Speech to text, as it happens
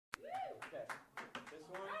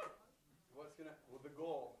with the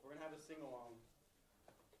goal, we're gonna have a sing-along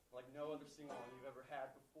like no other sing-along you've ever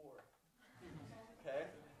had before. Okay?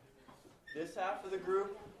 This half of the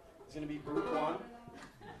group is gonna be group 1.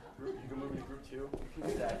 You can move into group 2. You can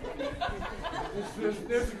do that.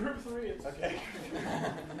 There's group 3. Okay.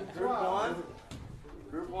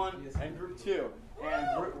 Group 1, and group 2. And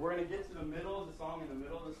we're gonna get to the middle of the song. In the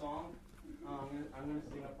middle of the song, I'm gonna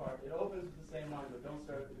sing a part. It opens with the same line, but don't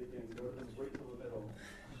start at the beginning. Just wait till the middle.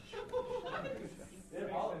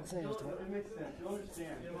 It makes sense. You'll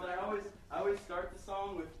understand. I always start the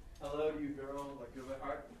song with "Hello, you girl," like "Give a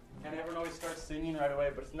heart," and everyone always starts singing right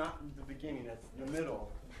away. But it's not the beginning. It's the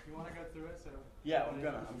middle. You want to go through it? So yeah, I'm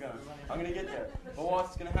gonna get there. But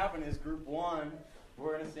what's gonna happen is group 1,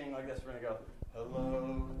 we're gonna sing like this. We're gonna go,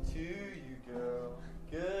 "Hello to you, girl.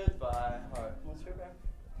 Goodbye, heart." Let's hear it back.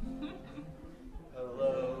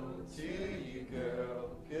 Hello to you, girl.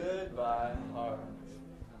 Goodbye, heart.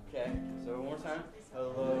 Okay, so one more time.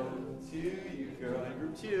 Hello to you, girl. And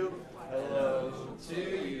group 2. Hello to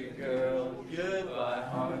you, girl. Goodbye,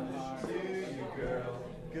 heart. To you, girl.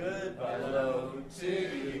 Goodbye, hello to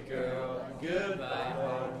you, girl. Goodbye,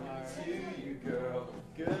 heart. To you, girl.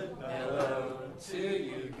 Goodbye, hello to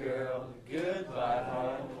you, girl. Goodbye,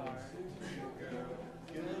 heart.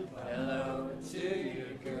 Hello to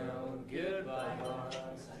you, girl. Goodbye, heart.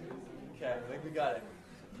 Okay, I think we got it.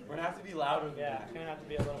 We're gonna have to be louder than that. Yeah, it's gonna have to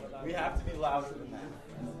be a little bit louder. We have to be louder than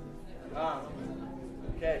that.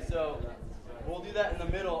 Okay, so we'll do that in the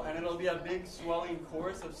middle, and it'll be a big swelling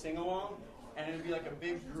chorus of sing-along, and it'll be like a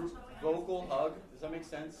big group vocal hug. Does that make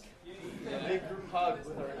sense? A big group hug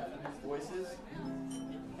with our voices,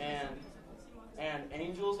 and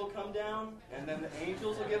angels will come down, and then the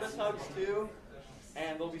angels will give us hugs too,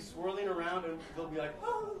 and they'll be swirling around, and they'll be like,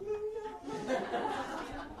 "Hallelujah!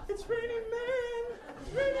 It's raining men!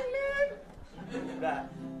 It's raining men!" That.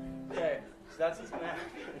 Okay, so that's what's gonna happen.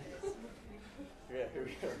 Yeah, here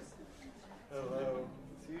we go. Hello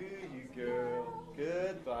to you, girl.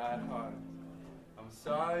 Goodbye, heart. I'm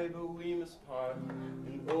sorry, but we must part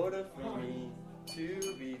in order for me to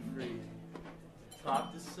be free.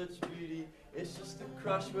 Talk to such beauty, it's just a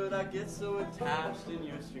crush, but I get so attached, and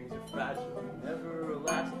your strings are fragile, never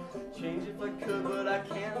relax. Change if I could, but I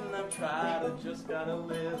can't, and I've tried. I just gotta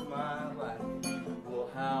live my life. Well,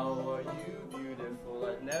 how are you beautiful?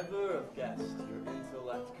 I'd never have guessed your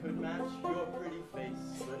intellect could match your pretty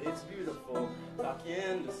face, but it's beautiful.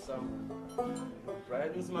 Talking to someone who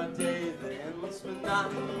brightens my day, the endless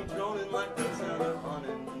monotony, droning like the sound of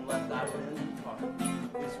unendless island park.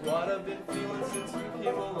 It's what I've been feeling since you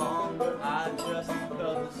came along, but I just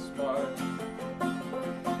felt a spark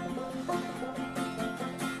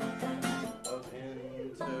of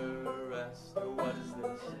interest. Oh, what is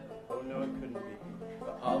this? Oh no, it couldn't be.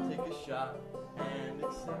 But I'll take a shot and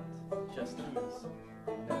accept just a miss.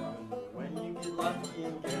 You never know when you get lucky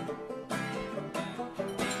and get.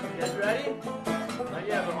 You guys ready? Not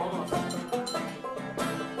yet, but almost.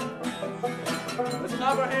 Let's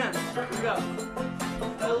clap our hands. Here we go.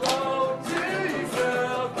 Hello to you,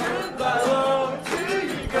 girl. Goodbye. Hello to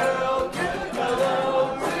you, girl. Goodbye. Hello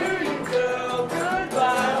to you, girl.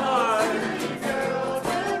 Goodbye, heart.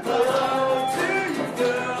 Hello to you,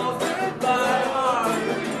 girl. Goodbye, heart.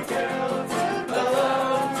 Hello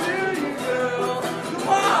to you, girl. Come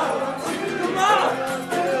on, come on.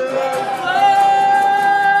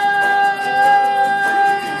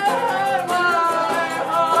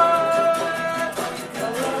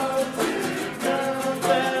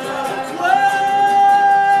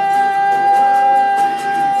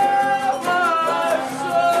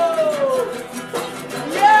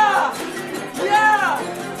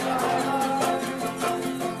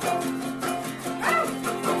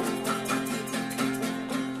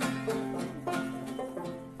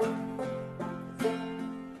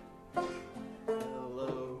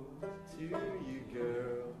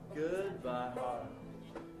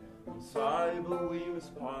 Sorry, but we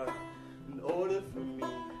must part in order for me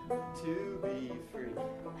to be free.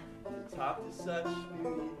 To talk to such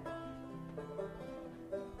beauty.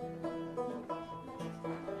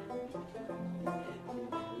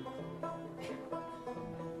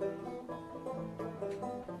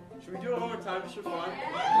 Should we do it one more time just for fun?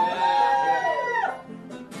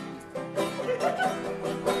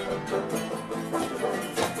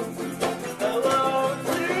 Hello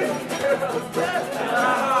to you, girls.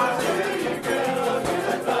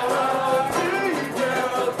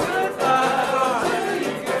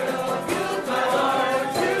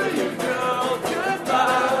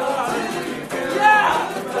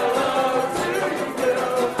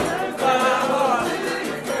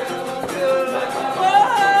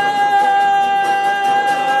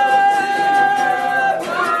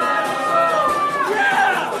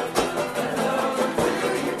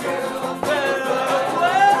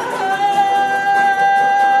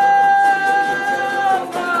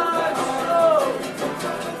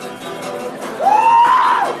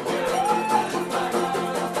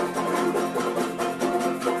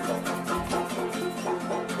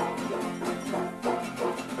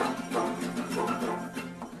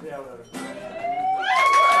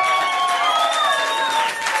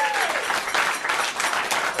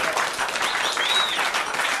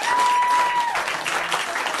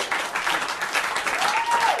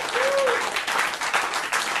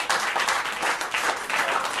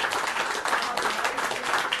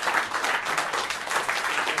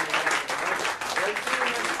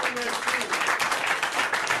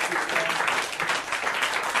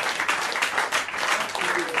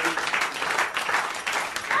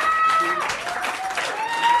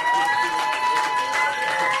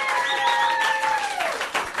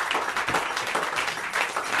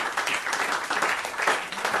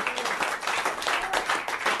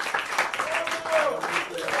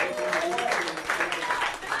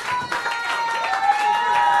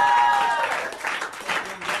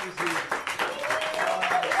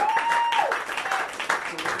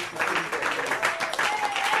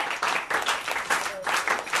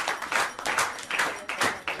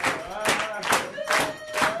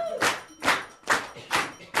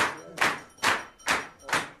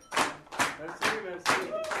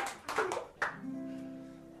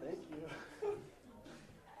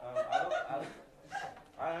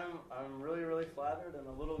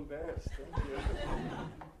 course. Thank you.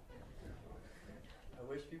 I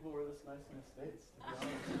wish people were this nice in the States, to be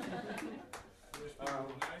honest. I wish people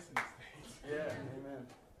were nice in the States. Yeah, amen.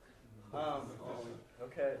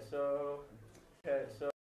 Okay, so